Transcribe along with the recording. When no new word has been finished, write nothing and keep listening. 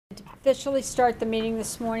officially start the meeting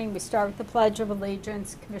this morning, we start with the Pledge of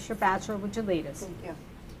Allegiance. Commissioner Batchelor, would you lead us? Thank you.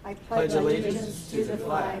 I pledge allegiance to the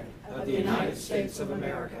flag of the United States of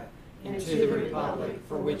America and to the republic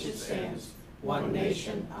for which it stands, one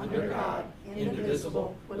nation, under God,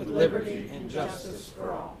 indivisible, with liberty and justice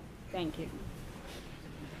for all. Thank you.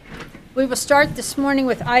 We will start this morning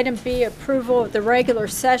with item B, approval of the regular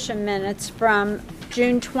session minutes from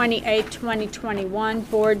June 28, 2021.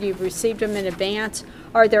 Board, you've received them in advance.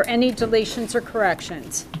 Are there any deletions or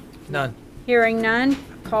corrections? None. Hearing none,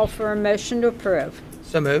 call for a motion to approve.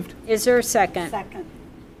 So moved. Is there a second? Second.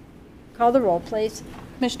 Call the roll, please.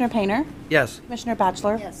 Commissioner Painter? Yes. Commissioner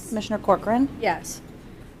Batchelor? Yes. Commissioner Corcoran? Yes.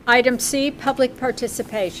 Item C, public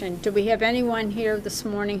participation. Do we have anyone here this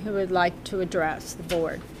morning who would like to address the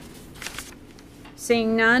board?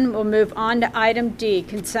 Seeing none, we'll move on to item D,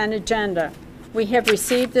 consent agenda. We have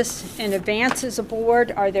received this in advance as a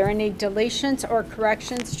board. Are there any deletions or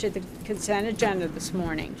corrections to the consent agenda this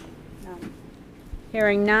morning? None.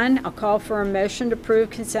 Hearing none, I'll call for a motion to approve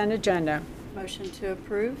consent agenda. Motion to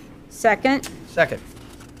approve? Second, Second.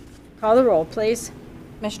 call the roll, please.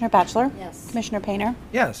 Commissioner Batchelor? Yes. Commissioner Painter?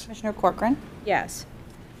 Yes. Commissioner Corcoran? Yes.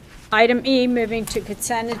 Item E, moving to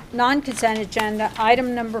non-consent agenda,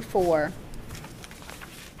 item number 4.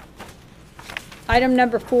 Item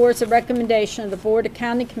number 4 is a recommendation of the Board of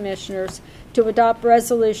County Commissioners to adopt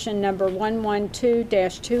resolution number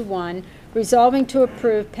 112-21, resolving to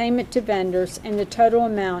approve payment to vendors in the total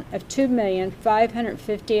amount of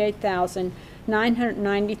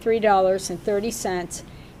 $2,558,993.30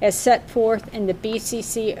 as set forth in the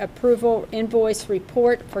BCC approval invoice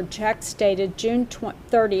report for checks dated June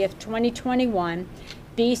 30th, 2021,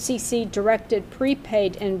 BCC directed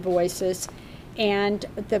prepaid invoices, and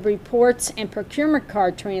the reports and procurement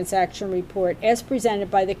card transaction report as presented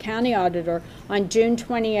by the county auditor on June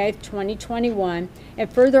 28, 2021,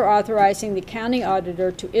 and further authorizing the county auditor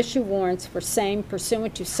to issue warrants for same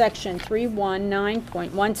pursuant to section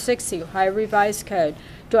 319.16 the Ohio Revised Code.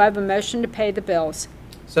 Do I have a motion to pay the bills?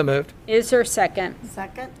 So moved. Is there a second?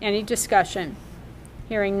 Second. Any discussion?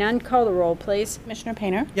 Hearing none, call the roll, please. Commissioner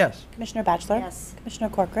Painter? Yes. Commissioner Batchelor? Yes. Commissioner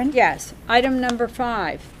Corcoran? Yes. Item number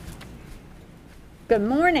 5. Good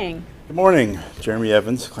morning. Good morning, Jeremy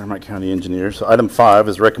Evans, Clermont County Engineer. So item 5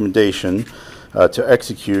 is recommendation to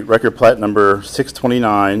execute record plat number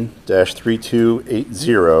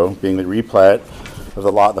 629-3280, being the replat of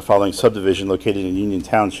the lot in the following subdivision located in Union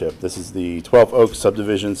Township. This is the 12 Oaks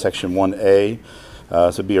subdivision, section 1A.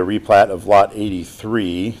 This would be a replat of lot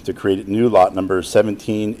 83 to create new lot numbers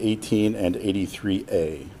 17, 18, and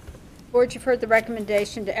 83A. Board, you've heard the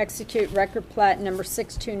recommendation to execute record plat number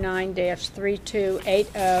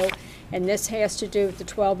 629-3280, and this has to do with the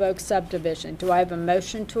 12 Oaks subdivision. Do I have a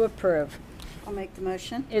motion to approve? I'll make the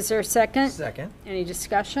motion. Is there a second? Second. Any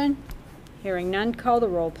discussion? Hearing none, call the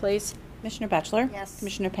roll, please. Commissioner Batchelor? Yes.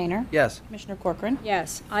 Commissioner Painter? Yes. Commissioner Corcoran?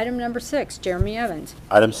 Yes. Item number 6, Jeremy Evans.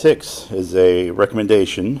 Item 6 is a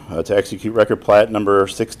recommendation to execute record plat number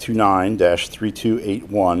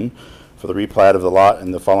 629-3281 for the replat of the lot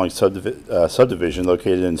in the following subdivision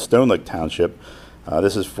located in Stone Lake Township.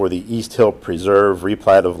 This is for the East Hill Preserve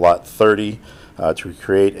replat of lot 30 to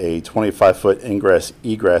create a 25-foot ingress,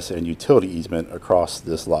 egress, and utility easement across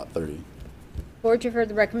this lot 30. Board, you've heard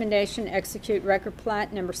the recommendation to execute record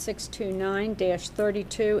plat number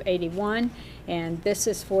 629-3281, and this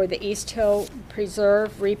is for the East Hill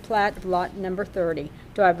Preserve replat of lot number 30.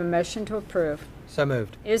 Do I have a motion to approve? So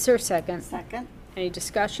moved. Is there a second? Second. Any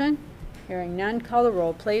discussion? Hearing none, call the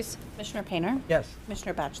roll, please. Commissioner Painter? Yes.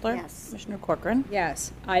 Commissioner Batchelor? Yes. Commissioner Corcoran?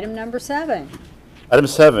 Yes. Item number 7. Item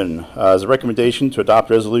 7 is a recommendation to adopt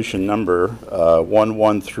resolution number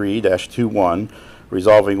 113-21,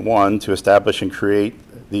 resolving 1, to establish and create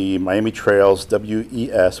the Miami Trails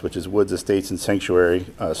WES, which is Woods Estates and Sanctuary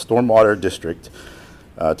Stormwater District,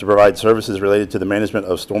 to provide services related to the management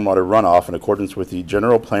of stormwater runoff in accordance with the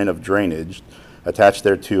general plan of drainage attached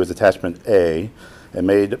thereto as attachment A, and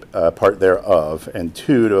made part thereof, and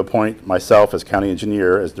 2, to appoint myself as county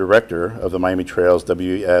engineer as director of the Miami Trails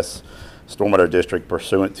WES Stormwater District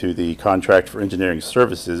pursuant to the contract for engineering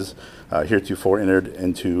services heretofore entered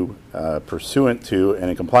into pursuant to and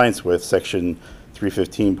in compliance with section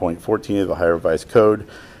 315.14 of the Ohio Revised Code,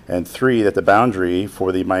 and 3, that the boundary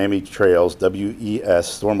for the Miami Trails WES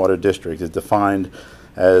Stormwater District is defined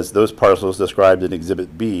as those parcels described in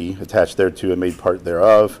Exhibit B attached thereto and made part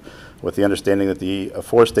thereof, with the understanding that the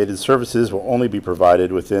aforestated services will only be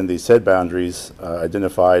provided within the said boundaries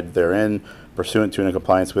identified therein pursuant to and in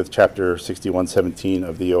compliance with Chapter 6117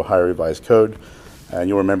 of the Ohio Revised Code. And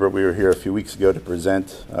you'll remember we were here a few weeks ago to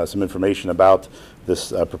present some information about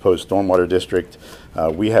this proposed stormwater district.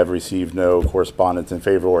 We have received no correspondence in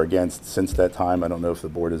favor or against since that time. I don't know if the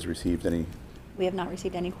board has received any. We have not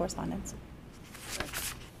received any correspondence.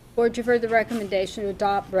 Board, you've heard the recommendation to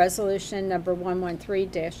adopt resolution number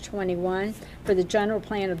 113-21 for the general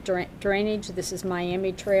plan of drainage. This is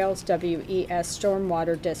Miami Trails WES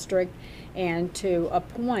Stormwater District, and to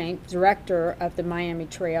appoint director of the Miami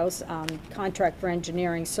Trails contract for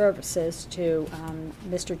engineering services to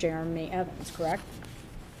Mr. Jeremy Evans, correct?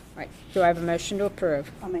 Right. Do I have a motion to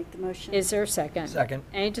approve? I'll make the motion. Is there a second? Second.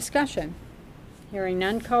 Any discussion? Hearing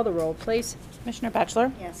none, call the roll, please. Commissioner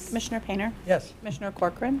Batchelor? Yes. Commissioner Painter? Yes. Commissioner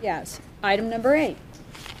Corcoran? Yes. Item number 8.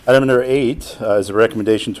 Item number 8 is a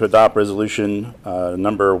recommendation to adopt resolution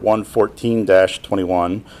number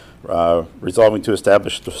 114-21, resolving to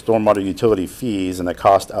establish the stormwater utility fees and a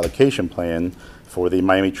cost allocation plan for the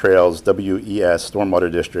Miami Trails WES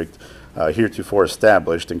Stormwater District, heretofore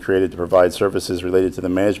established and created to provide services related to the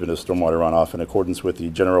management of stormwater runoff in accordance with the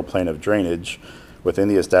general plan of drainage within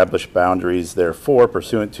the established boundaries, therefore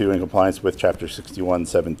pursuant to and compliance with Chapter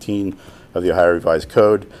 6117 of the Ohio Revised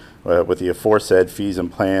Code, with the aforesaid fees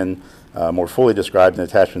and plan more fully described in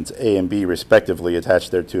attachments A and B respectively,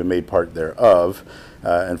 attached thereto and made part thereof,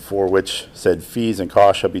 and for which said fees and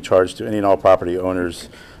costs shall be charged to any and all property owners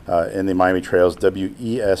in the Miami Trails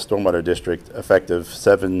WES Stormwater District effective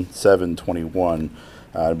 7/7/21.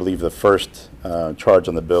 I believe the first charge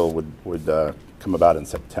on the bill would come about in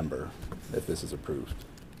September if this is approved.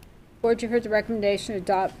 Board, you heard the recommendation to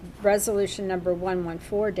adopt resolution number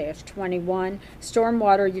 114-21,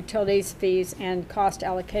 stormwater utilities fees and cost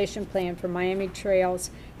allocation plan for Miami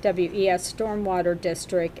Trails WES Stormwater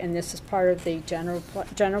District, and this is part of the general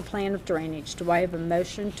plan of drainage. Do I have a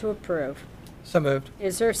motion to approve? So moved.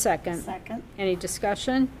 Is there a second? Second. Any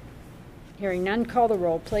discussion? Hearing none, call the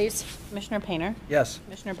roll, please. Commissioner Painter? Yes.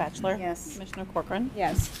 Commissioner Batchelor? Yes. Commissioner Corcoran?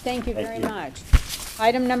 Yes, thank you Thank very you. much.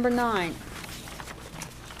 Item number 9.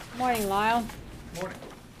 Morning, Lyle.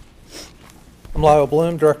 I'm Lyle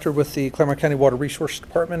Bloom, Director with the Clermont County Water Resources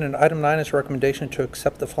Department, and item 9 is a recommendation to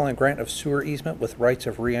accept the following grant of sewer easement with rights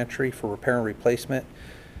of reentry for repair and replacement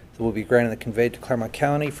that will be granted and conveyed to Clermont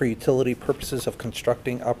County for utility purposes of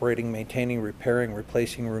constructing, operating, maintaining, repairing,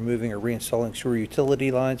 replacing, removing, or reinstalling sewer utility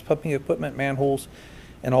lines, pumping equipment, manholes,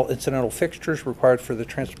 and all incidental fixtures required for the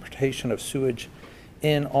transportation of sewage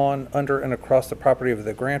in, on, under, and across the property of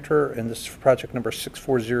the grantor, and this is for project number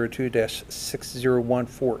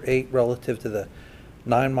 6402-60148 relative to the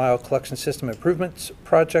 9-mile collection system improvements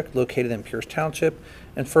project located in Pierce Township,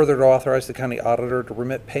 and further to authorize the county auditor to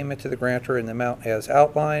remit payment to the grantor in the amount as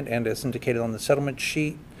outlined and as indicated on the settlement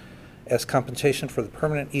sheet as compensation for the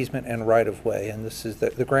permanent easement and right-of-way. And this is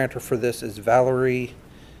the grantor for this is Valerie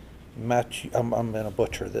I'm going to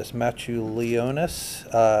butcher this, Leonis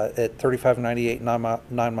at 3598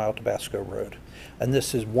 9 Mile Tabasco Road. And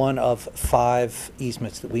this is one of 5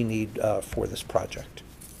 easements that we need for this project.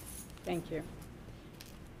 Thank you.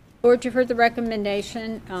 Board, you've heard the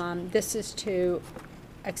recommendation. This is to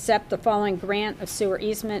accept the following grant of sewer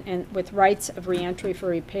easement and with rights of reentry for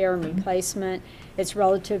repair and replacement. It's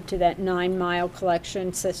relative to that 9-mile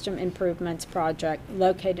collection system improvements project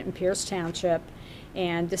located in Pierce Township.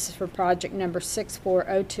 And this is for project number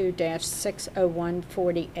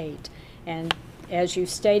 6402-60148. And as you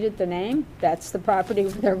stated the name, that's the property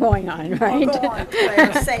they're going on, right? Go on,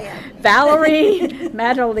 Claire, say it. Valerie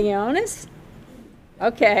Madaleonis?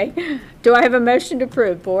 Okay. Do I have a motion to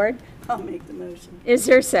approve, Board? I'll make the motion. Is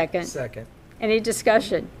there a second? Second. Any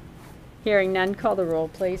discussion? Hearing none, call the roll,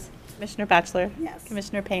 please. Commissioner Batchelor? Yes.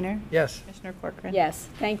 Commissioner Painter? Yes. Commissioner Corcoran? Yes.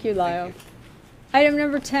 Thank you, Lyle. Item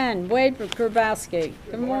number 10, Wade Grabowski.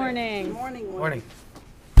 Good morning. Good morning. Wade. Morning.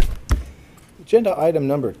 Agenda item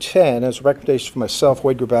number 10 is a recommendation for myself,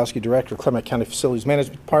 Wade Grabowski, Director of Clermont County Facilities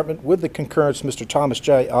Management Department, with the concurrence of Mr. Thomas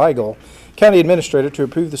J. Eigel, County Administrator, to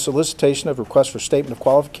approve the solicitation of requests for statement of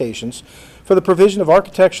qualifications for the provision of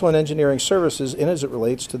architectural and engineering services in as it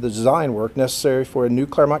relates to the design work necessary for a new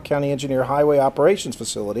Clermont County Engineer Highway Operations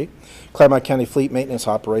Facility, Clermont County Fleet Maintenance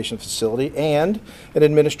Operations Facility, and an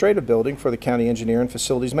administrative building for the County Engineer and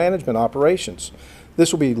Facilities Management Operations.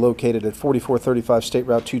 This will be located at 4435 State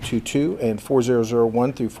Route 222 and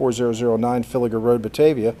 4001 through 4009 Filliger Road,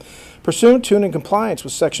 Batavia, pursuant to and in compliance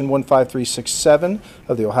with Section 15367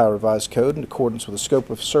 of the Ohio Revised Code, in accordance with the scope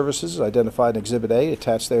of services identified in Exhibit A,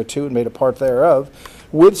 attached thereto and made a part thereof,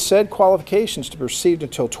 with said qualifications to be received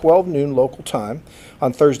until 12 noon local time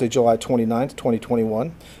on Thursday, July 29th,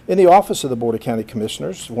 2021, in the office of the Board of County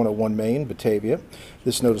Commissioners, 101 Main, Batavia.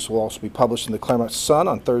 This notice will also be published in the Clermont Sun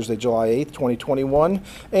on Thursday, July 8th, 2021,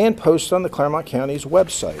 and posted on the Clermont County's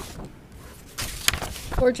website.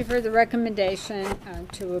 Board, you've heard the recommendation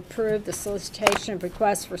to approve the solicitation of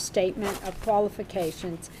requests for statement of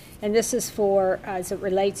qualifications. And this is for, as it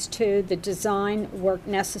relates to the design work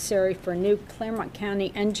necessary for a new Clermont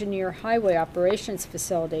County Engineer Highway Operations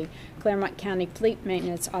Facility, Clermont County Fleet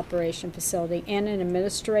Maintenance Operation Facility, and an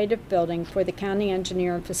administrative building for the County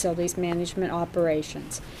Engineer and Facilities Management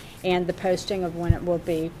Operations, and the posting of when it will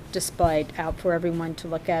be displayed out for everyone to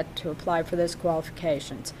look at to apply for those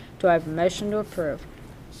qualifications. Do I have a motion to approve?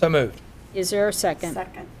 So moved. Is there a second?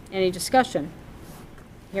 Second. Any discussion?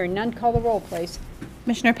 Hearing none, call the roll, please.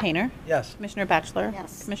 Commissioner Painter, Yes. Commissioner Batchelor.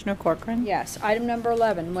 Yes. Commissioner Corcoran. Yes. Item number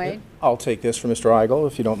 11, Wade. I'll take this for Mr. Eigel,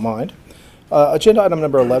 if you don't mind. Agenda item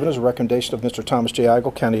number 11 is a recommendation of Mr. Thomas J.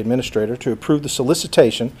 Eigel, County Administrator, to approve the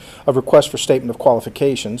solicitation of requests for statement of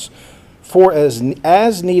qualifications for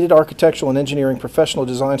as needed architectural and engineering professional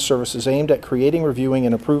design services aimed at creating, reviewing,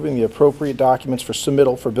 and approving the appropriate documents for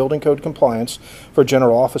submittal for building code compliance for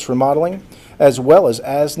general office remodeling, as well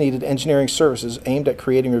as needed engineering services aimed at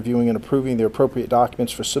creating, reviewing, and approving the appropriate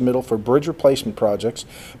documents for submittal for bridge replacement projects,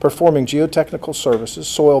 performing geotechnical services,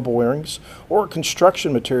 soil borings, or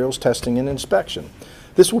construction materials testing and inspection.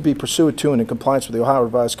 This will be pursuant to and in compliance with the Ohio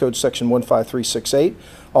Revised Code Section 15368.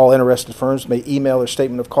 All interested firms may email their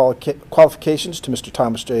statement of qualifications to Mr.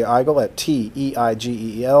 Thomas J. Eigel at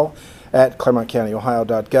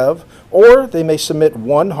teigel@clermontcountyohio.gov, or they may submit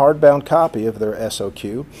one hardbound copy of their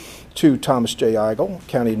SOQ to Thomas J. Eigel,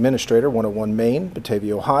 County Administrator, 101 Main,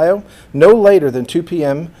 Batavia, Ohio, no later than 2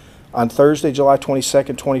 p.m. on Thursday, July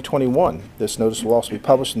 22nd, 2021. This notice will also be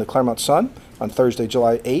published in the Clermont Sun on Thursday,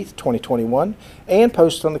 July 8th, 2021, and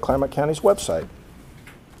posted on the Clermont County's website.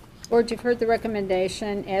 Board, you've heard the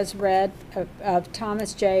recommendation as read of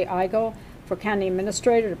Thomas J. Eigel for County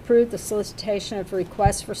Administrator to approve the solicitation of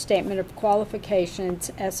requests for statement of qualifications,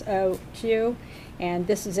 SOQ, and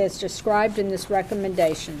this is as described in this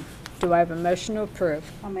recommendation. Do I have a motion to approve?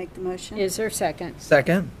 I'll make the motion. Is there a second?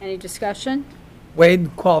 Second. Any discussion?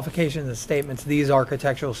 Wade, qualifications and statements, these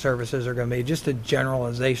architectural services are going to be just a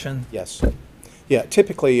generalization. Yes. Yeah,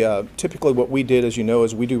 typically what we did, as you know,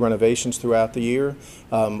 is we do renovations throughout the year.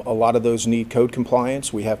 A lot of those need code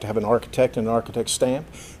compliance. We have to have an architect and an architect stamp.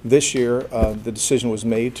 This year, the decision was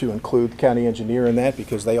made to include the county engineer in that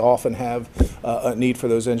because they often have a need for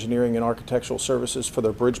those engineering and architectural services for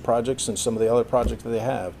their bridge projects and some of the other projects that they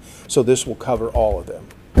have. So this will cover all of them.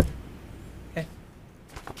 Okay.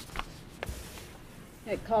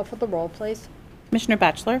 Okay, call for the roll, please. Commissioner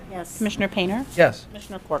Batchelor. Yes. Commissioner Painter, Yes.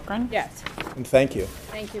 Commissioner Corcoran. Yes. And thank you.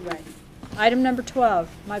 Thank you, Ray. Item number 12,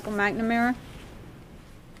 Michael McNamara.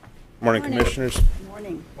 Morning, Morning. Commissioners.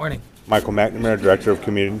 Morning. Morning. Michael McNamara, Director of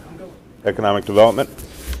Community Economic Development.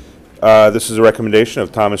 This is a recommendation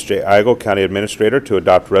of Thomas J. Eigel, County Administrator, to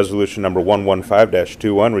adopt Resolution Number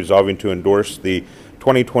 115-21, resolving to endorse the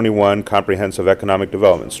 2021 Comprehensive Economic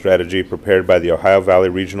Development Strategy prepared by the Ohio Valley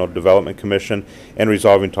Regional Development Commission, and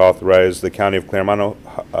resolving to authorize the County of Clermont,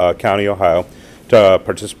 County, Ohio, to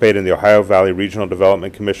participate in the Ohio Valley Regional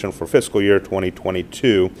Development Commission for fiscal year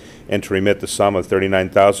 2022, and to remit the sum of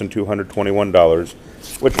 $39,221,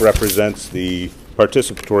 which represents the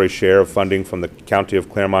participatory share of funding from the County of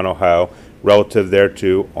Clermont, Ohio, relative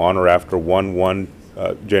thereto on or after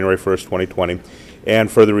January 1st, 2020,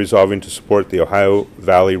 and further resolving to support the Ohio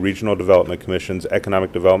Valley Regional Development Commission's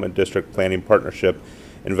Economic Development District Planning Partnership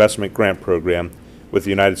Investment Grant Program with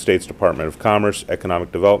the United States Department of Commerce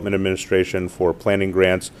Economic Development Administration for planning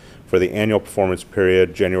grants for the annual performance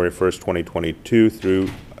period January 1st, 2022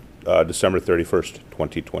 through December 31st,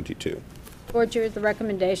 2022. Board, you heard the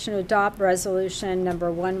recommendation to adopt resolution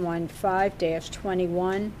number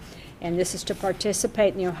 115-21, and this is to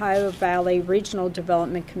participate in the Ohio Valley Regional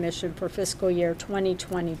Development Commission for fiscal year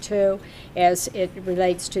 2022 as it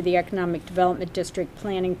relates to the Economic Development District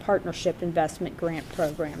Planning Partnership Investment Grant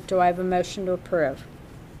Program. Do I have a motion to approve?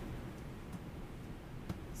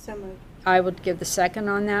 So moved. I would give the second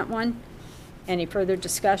on that one. Any further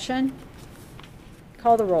discussion?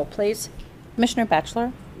 Call the roll, please. Commissioner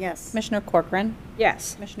Batchelor, Yes. Commissioner Corcoran,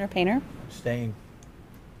 Yes. Commissioner Painter. Abstain.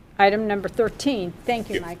 Item number 13. Thank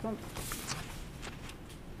you, Michael.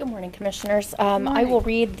 Good morning, Commissioners. I morning. will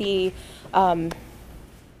read the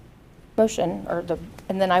motion,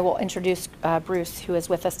 and then I will introduce Bruce, who is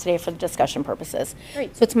with us today for the discussion purposes.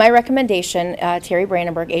 Great. So it's my recommendation, Terry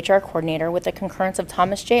Brandenburg, HR Coordinator, with the concurrence of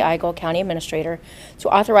Thomas J. Eigel, County Administrator, to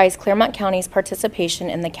authorize Clermont County's participation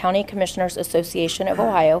in the County Commissioners Association of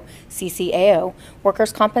Ohio, CCAO,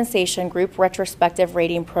 Workers' Compensation Group Retrospective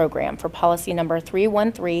Rating Program for policy number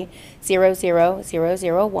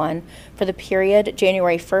 313-00001 for the period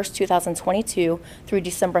January 1st, 2022 through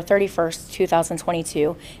December 31st,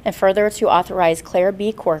 2022, and further further to authorize Claire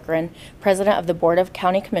B. Corcoran, President of the Board of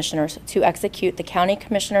County Commissioners, to execute the County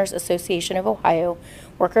Commissioners Association of Ohio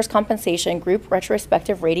Workers' Compensation Group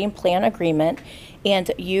Retrospective Rating Plan Agreement and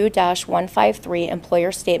U-153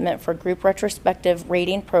 Employer Statement for Group Retrospective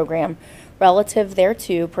Rating Program relative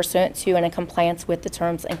thereto pursuant to and in compliance with the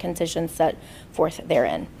terms and conditions set forth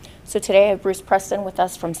therein. So today I have Bruce Preston with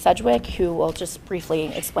us from Sedgwick, who will just briefly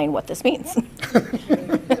explain what this means.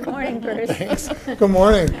 Good morning, Bruce. Good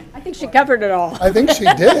morning. I think she covered it all. I think she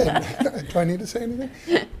did. Do I need to say anything?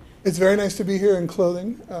 It's very nice to be here in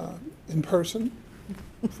clothing, in person,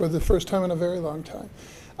 for the first time in a very long time.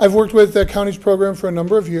 I've worked with the county's program for a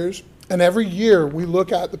number of years, and every year we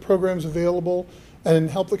look at the programs available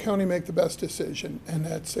and help the county make the best decision. And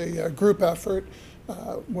that's a group effort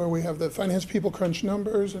where we have the finance people crunch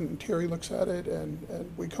numbers, and Terry looks at it, and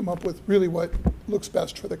we come up with really what looks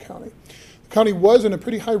best for the county. The county was in a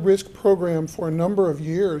pretty high-risk program for a number of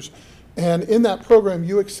years, and in that program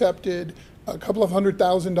you accepted a couple of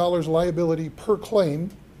 $100,000 liability per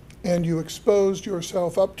claim, and you exposed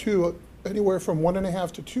yourself up to anywhere from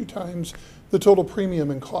 1.5 to 2 times the total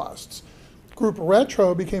premium and costs. Group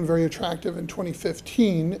Retro became very attractive in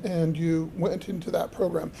 2015, and you went into that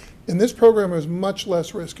program. In this program, there's much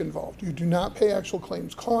less risk involved. You do not pay actual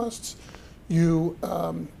claims costs. You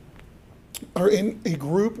are in a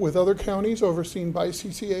group with other counties overseen by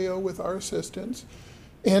CCAO with our assistance.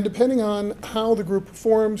 And depending on how the group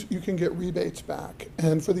performs, you can get rebates back.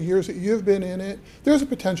 And for the years that you've been in it, there's a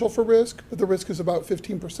potential for risk, but the risk is about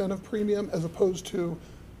 15% of premium as opposed to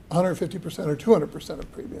 150% or 200%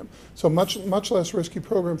 of premium. So much less risky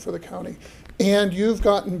program for the county. And you've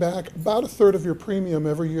gotten back about 1/3 of your premium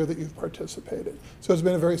every year that you've participated. So it's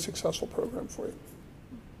been a very successful program for you.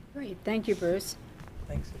 Great, thank you, Bruce.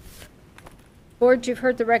 Thanks. Board, you've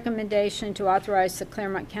heard the recommendation to authorize the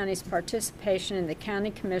Clermont County's participation in the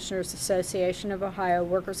County Commissioners Association of Ohio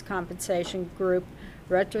Workers' Compensation Group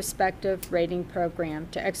Retrospective Rating Program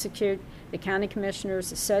to execute the County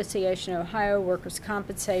Commissioners Association of Ohio Workers'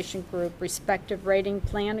 Compensation Group Respective Rating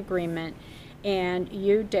Plan Agreement and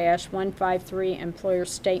U-153 Employer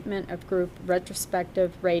Statement of Group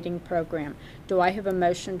Retrospective Rating Program. Do I have a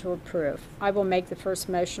motion to approve? I will make the first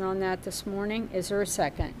motion on that this morning. Is there a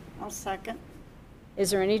second? I'll second.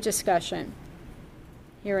 Is there any discussion?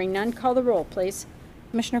 Hearing none, call the roll, please.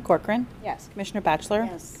 Commissioner Corcoran? Yes. Commissioner Batchelor?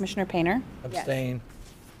 Yes. Commissioner Painter? Abstain.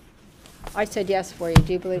 I said yes for you.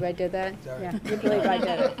 Do you believe I did that? Yeah, you believe I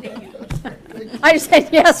did it. I just said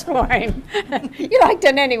yes for him. You liked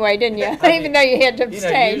it anyway, didn't you? Even though you had to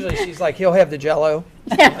abstain. Usually she's like, he'll have the Jell-O.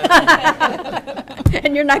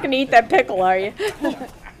 And you're not going to eat that pickle, are you?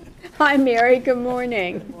 Hi, Mary. Good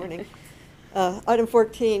morning. Good morning. Item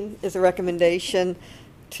 14 is a recommendation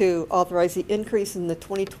to authorize the increase in the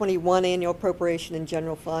 2021 annual appropriation in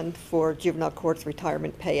general fund for juvenile courts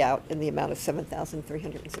retirement payout in the amount of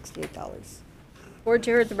 $7,368. Board,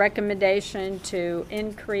 you heard the recommendation to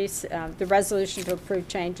increase the resolution to approve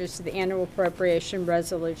changes to the annual appropriation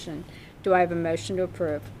resolution. Do I have a motion to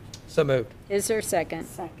approve? So moved. Is there a second?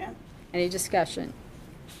 Second. Any discussion?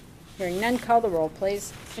 Hearing none, call the roll,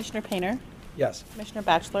 please. Commissioner Painter? Yes. Commissioner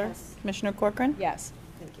Batchelor? Yes. Commissioner Corcoran? Yes.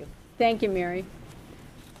 Thank you. Thank you, Mary.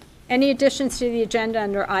 Any additions to the agenda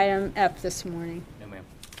under item F this morning? No, ma'am.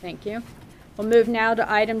 Thank you. We'll move now to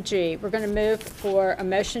item G. We're going to move for a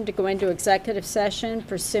motion to go into executive session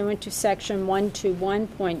pursuant to section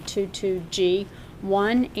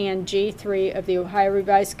 121.22G1 and G3 of the Ohio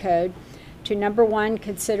Revised Code to number 1,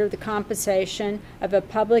 consider the compensation of a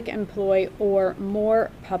public employee or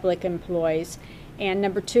more public employees, and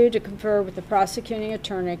number 2, to confer with the prosecuting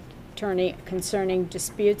attorney concerning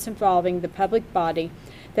disputes involving the public body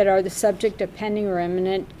that are the subject of pending or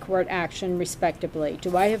imminent court action, respectively.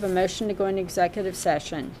 Do I have a motion to go into executive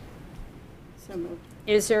session? So moved.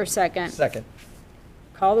 Is there a second? Second.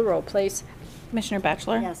 Call the roll, please. Commissioner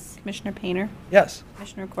Batchelor? Yes. Commissioner Painter? Yes.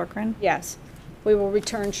 Commissioner Corcoran? Yes. We will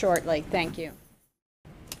return shortly. Thank you.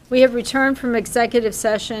 We have returned from executive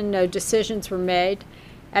session. No decisions were made.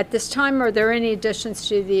 At this time, are there any additions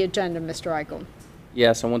to the agenda, Mr. Eichel?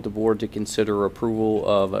 Yes, I want the board to consider approval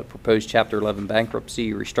of a proposed Chapter 11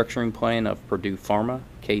 bankruptcy restructuring plan of Purdue Pharma,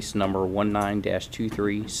 case number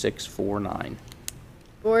 19-23649.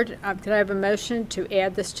 Board, could I have a motion to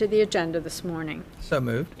add this to the agenda this morning? So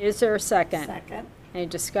moved. Is there a second? Second. Any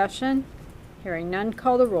discussion? Hearing none,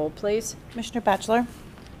 call the roll, please. Commissioner Batchelor?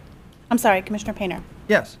 I'm sorry, Commissioner Painter?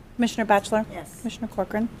 Yes. Commissioner Batchelor? Yes. Commissioner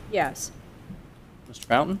Corcoran? Yes. Mr.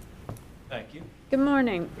 Fountain? Thank you. Good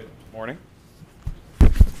morning. Good morning.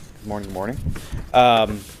 Good morning, good morning.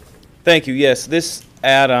 Thank you. Yes, this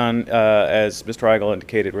add-on, as Mr. Eigel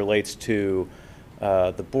indicated, relates to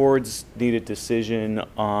The board's needed decision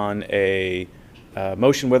on a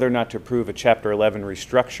motion whether or not to approve a Chapter 11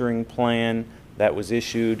 restructuring plan that was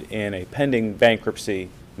issued in a pending bankruptcy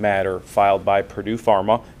matter filed by Purdue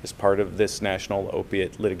Pharma as part of this national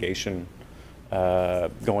opiate litigation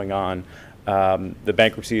going on. The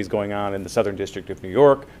bankruptcy is going on in the Southern District of New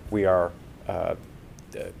York. We are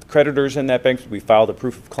creditors in that bankruptcy. We filed a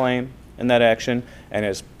proof of claim in that action, and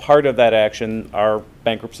as part of that action, our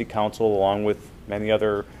bankruptcy counsel, along with many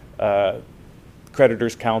other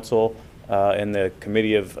creditors' counsel and the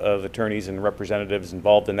committee of attorneys and representatives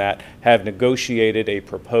involved in that, have negotiated a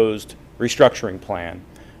proposed restructuring plan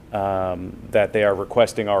that they are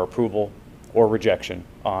requesting our approval or rejection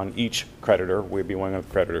on each creditor. We'd be one of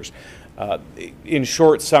the creditors. In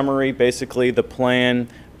short summary, basically the plan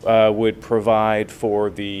would provide for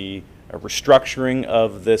the restructuring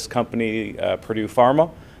of this company, Purdue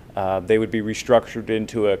Pharma. They would be restructured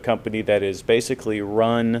into a company that is basically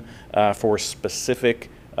run for specific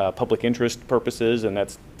public interest purposes, and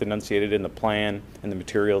that's denunciated in the plan and the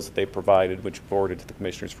materials that they provided, which forwarded to the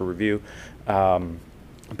commissioners for review.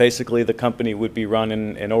 Basically, the company would be run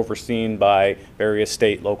and overseen by various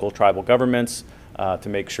state, local, tribal governments to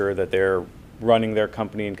make sure that they're running their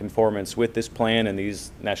company in conformance with this plan and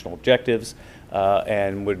these national objectives,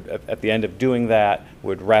 and would, at the end of doing that,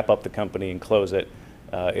 would wrap up the company and close it.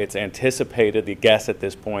 It's anticipated, the guess at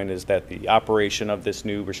this point is that the operation of this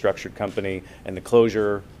new restructured company and the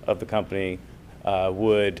closure of the company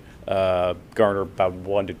would garner about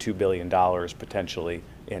 $1 to $2 billion potentially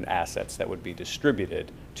in assets that would be distributed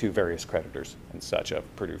to various creditors and such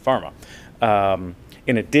of Purdue Pharma.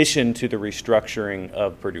 In addition to the restructuring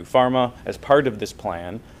of Purdue Pharma, as part of this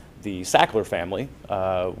plan, the Sackler family,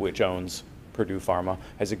 which owns Purdue Pharma,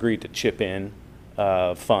 has agreed to chip in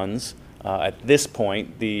funds. At this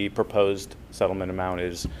point, the proposed settlement amount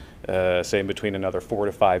is say between another $4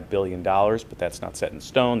 to $5 billion, but that's not set in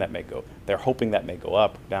stone. That may go. They're hoping that may go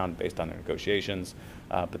up, down based on their negotiations,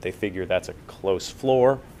 but they figure that's a close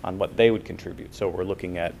floor on what they would contribute. So we're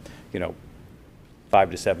looking at, $5 to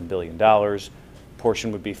 $7 billion.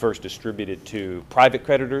 Portion would be first distributed to private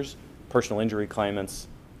creditors, personal injury claimants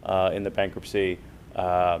in the bankruptcy.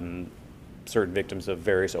 Certain victims of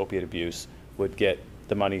various opiate abuse would get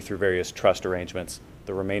the money through various trust arrangements.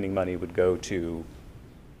 The remaining money would go to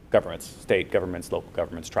governments, state governments, local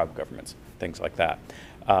governments, tribal governments, things like that.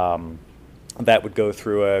 That would go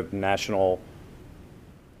through a national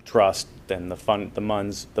trust, and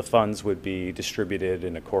the funds would be distributed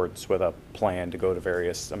in accordance with a plan to go to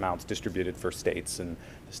various amounts distributed for states, and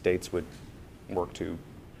the states would work to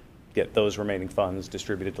get those remaining funds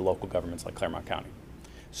distributed to local governments like Clermont County.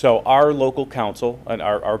 So our local counsel, and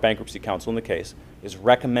our bankruptcy counsel in the case, is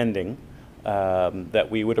recommending that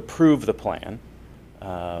we would approve the plan.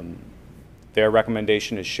 Their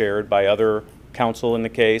recommendation is shared by other counsel in the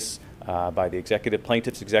case, by the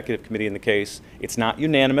plaintiff's executive committee in the case. It's not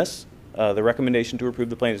unanimous. The recommendation to approve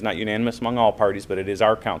the plan is not unanimous among all parties, but it is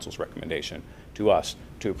our counsel's recommendation to us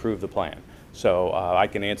to approve the plan. So I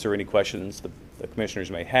can answer any questions the commissioners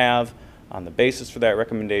may have on the basis for that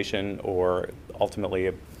recommendation, or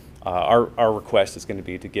ultimately our request is going to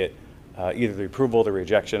be to get either the approval or the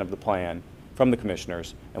rejection of the plan from the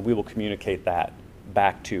commissioners, and we will communicate that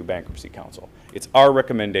back to bankruptcy counsel. It's our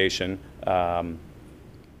recommendation,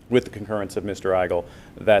 with the concurrence of Mr. Eigel,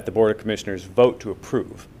 that the Board of Commissioners vote to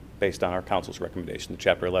approve, based on our counsel's recommendation, the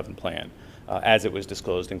Chapter 11 plan, as it was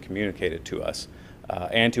disclosed and communicated to us,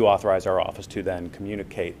 and to authorize our office to then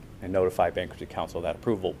communicate and notify bankruptcy counsel of that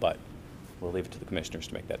approval, but we'll leave it to the commissioners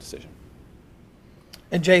to make that decision.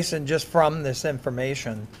 And Jason, just from this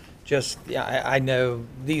information, I know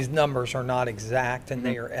these numbers are not exact and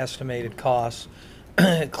they are estimated costs.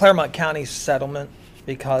 Clermont County's settlement,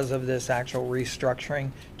 because of this actual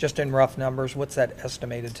restructuring, just in rough numbers, what's that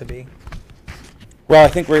estimated to be? Well, I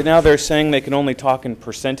think right now they're saying they can only talk in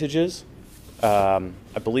percentages. I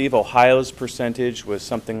believe Ohio's percentage was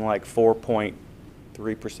something like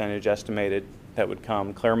 4.3% estimated that would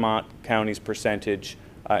come. Clermont County's percentage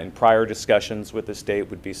in prior discussions with the state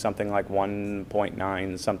would be something like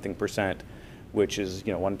 1.9 something percent, which is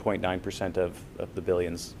 1.9% of the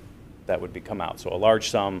billions that would be come out. So a large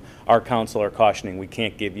sum. Our counsel are cautioning we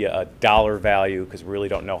can't give you a dollar value because we really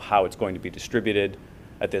don't know how it's going to be distributed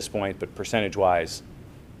at this point, but percentage-wise,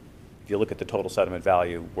 if you look at the total settlement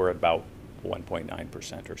value, we're at about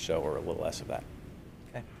 1.9% or so, or a little less of that.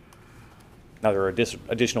 Okay. Now there are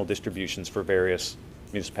additional distributions for various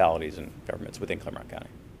municipalities and governments within Clermont County.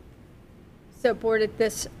 So, Board, at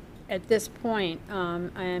this point,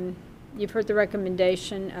 You've heard the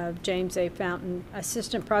recommendation of James A. Fountain,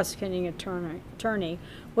 Assistant Prosecuting Attorney,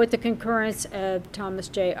 with the concurrence of Thomas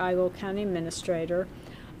J. Eigel, County Administrator,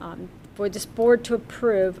 for this board to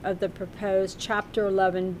approve of the proposed Chapter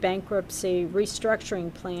 11 bankruptcy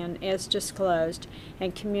restructuring plan as disclosed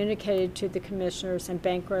and communicated to the Commissioners in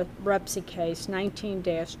bankruptcy case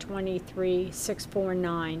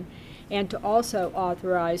 19-23649, and to also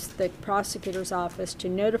authorize the Prosecutor's Office to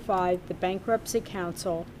notify the Bankruptcy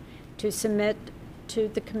Council to submit to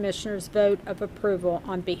the Commissioner's vote of approval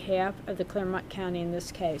on behalf of the Clermont County in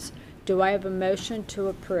this case. Do I have a motion to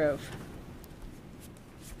approve?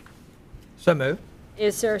 So moved.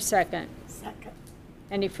 Is there a second? Second.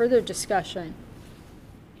 Any further discussion?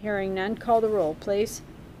 Hearing none, call the roll, please.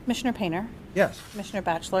 Commissioner Painter? Yes. Commissioner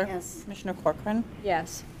Batchelor? Yes. Commissioner Corcoran?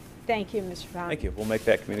 Yes. Thank you, Mr. Fountain. Thank you. We'll make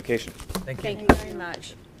that communication. Thank you. Thank you very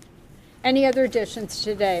much. Any other additions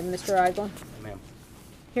today, Mr. Eigel? Ma'am.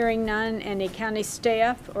 Hearing none, any county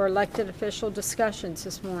staff or elected official discussions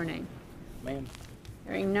this morning? Ma'am.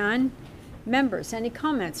 Hearing none. Members, any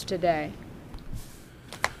comments today?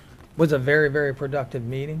 Was a very, very productive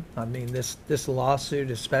meeting. I mean, this lawsuit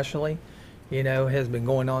especially, has been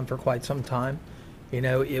going on for quite some time.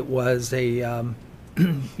 It was a,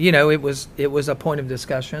 it was a point of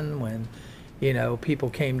discussion when, people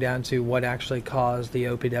came down to what actually caused the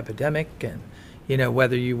opiate epidemic and,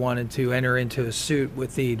 whether you wanted to enter into a suit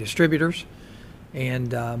with the distributors.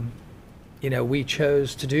 And, we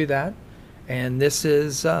chose to do that. And this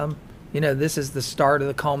is, this is the start of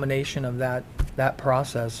the culmination of that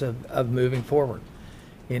process of moving forward.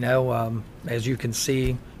 As you can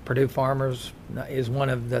see, Purdue Farmers is one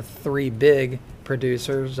of the 3 big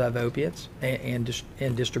producers of opiates and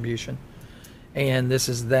distribution. And this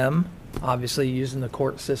is them obviously using the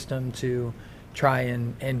court system to try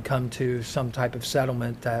and come to some type of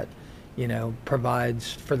settlement that,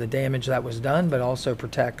 provides for the damage that was done, but also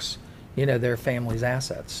protects, their family's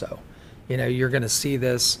assets. So, you're going to see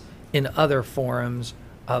this in other forums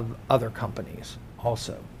of other companies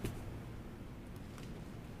also.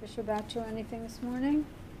 Mr. Batchelor, anything this morning?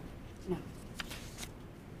 No.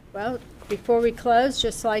 Well, before we close,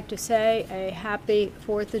 just like to say a happy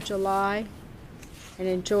 4th of July and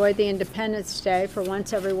enjoy the Independence Day. For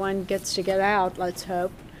once everyone gets to get out, let's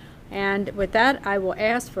hope. And with that, I will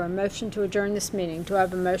ask for a motion to adjourn this meeting. Do I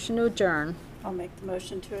have a motion to adjourn? I'll make the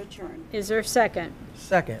motion to adjourn. Is there a second?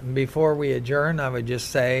 Second, before we adjourn, I would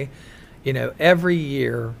just say, every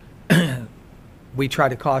year we try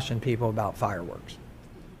to caution people about fireworks.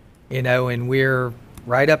 And we're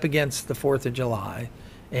right up against the 4th of July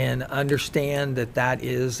and understand that that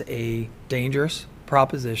is a dangerous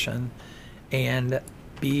proposition, and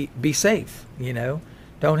be safe,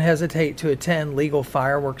 Don't hesitate to attend legal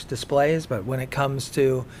fireworks displays, but when it comes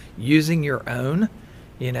to using your own,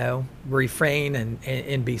 refrain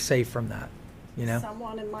and be safe from that,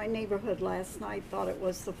 Someone in my neighborhood last night thought it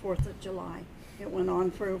was the 4th of July. It went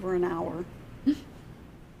on for over an hour.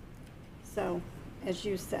 So, as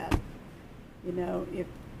you said, if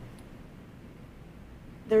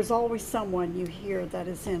there's always someone you hear that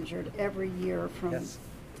is injured every year from Yes.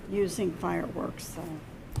 using fireworks, so.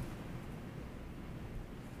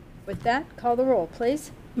 With that, call the roll,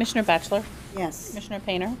 please. Commissioner Batchelor? Yes. Commissioner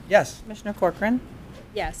Painter? Yes. Commissioner Corcoran?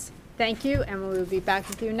 Yes. Thank you, and we will be back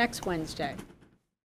with you next Wednesday.